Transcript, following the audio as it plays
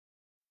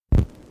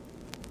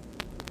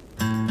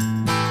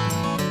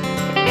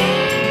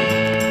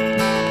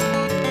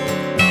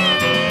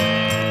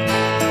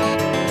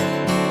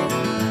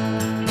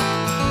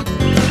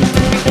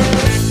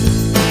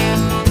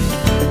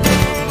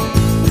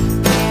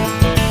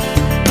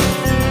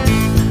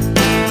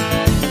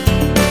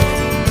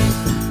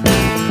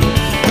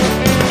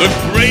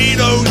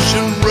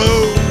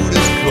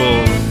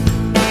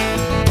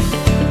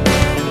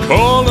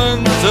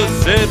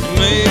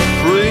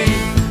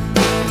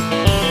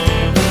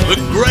The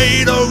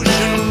great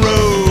ocean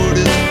road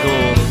is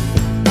calling,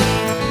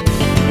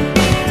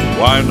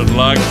 winding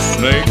like a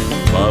snake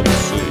by the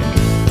sea.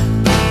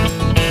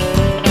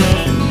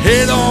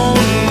 Head on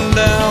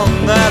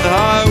down that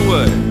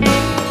highway,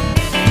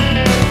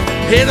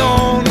 head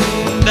on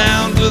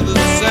down to the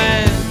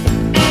sand,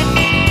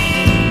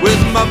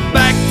 with my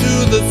back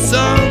to the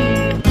sun,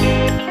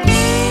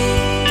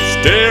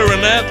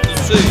 staring at the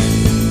sea.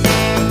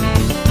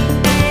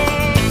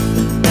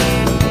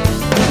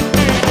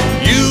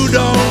 You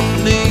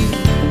don't need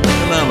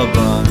an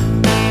alibi,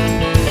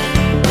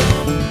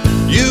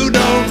 you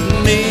don't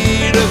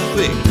need a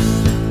fix.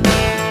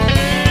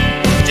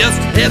 Just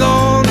head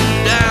on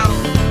down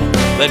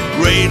that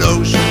great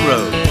ocean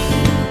road,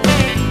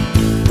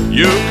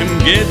 you can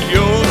get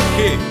your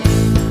kicks.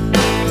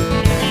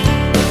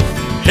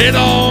 Head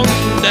on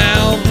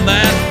down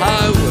that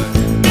highway,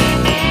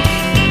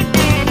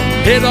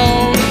 head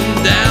on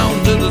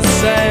down to the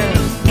sand,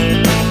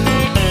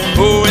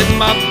 with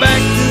my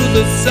back to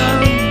the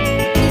sun,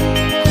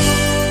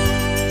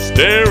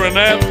 staring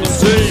at the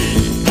sea.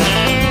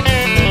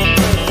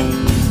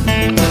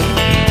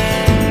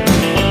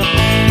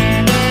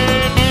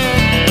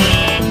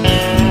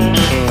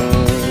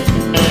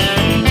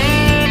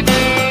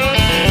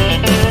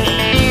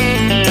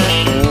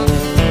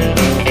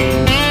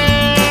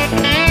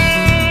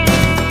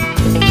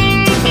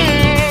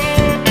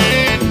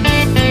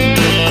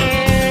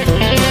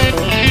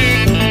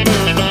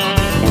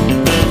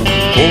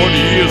 40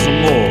 years or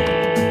more,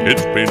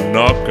 it's been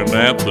knocking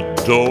at the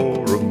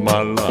door of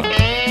my life.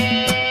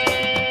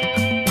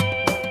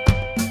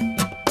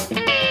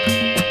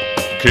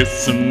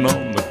 Kissing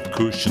on the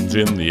cushions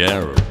in the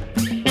arrow.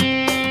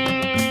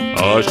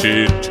 Oh,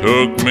 she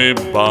took me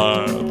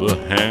by the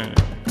hand.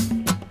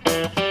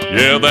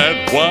 Yeah,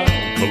 that wild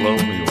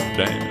colonial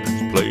dance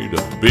played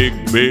a big,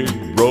 big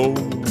role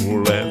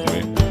as we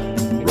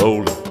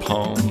rolled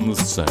upon the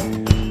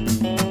sand.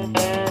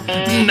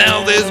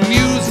 Now there's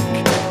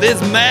music,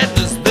 there's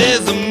madness,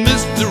 there's a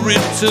mystery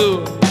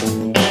too.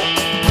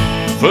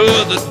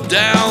 Further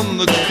down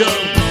the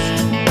coast,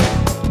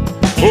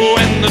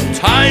 when the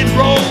tide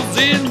rolls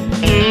in,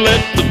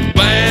 let the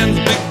bands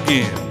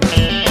begin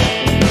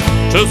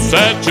to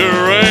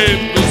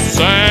saturate the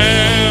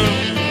sand.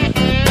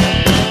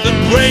 The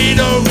great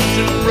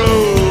ocean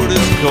road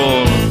is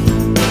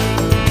calling,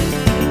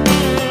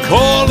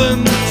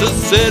 calling to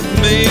set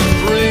me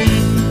free.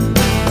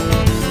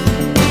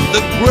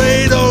 The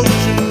great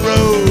ocean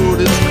road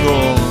is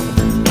calling,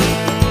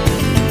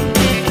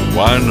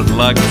 winding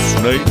like a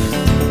snake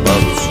by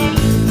the sea.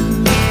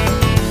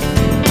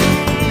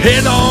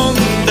 Head on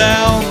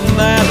down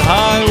that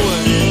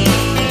highway,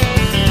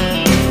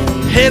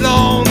 head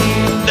on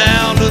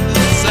down to the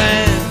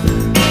sand,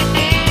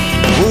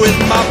 with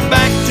my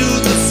back to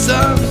the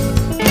sun,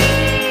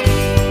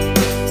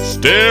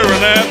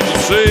 staring at the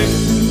sea.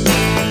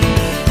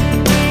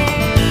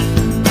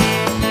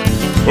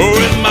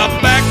 With my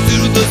back to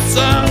the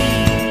sun,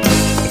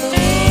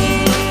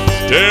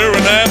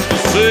 staring at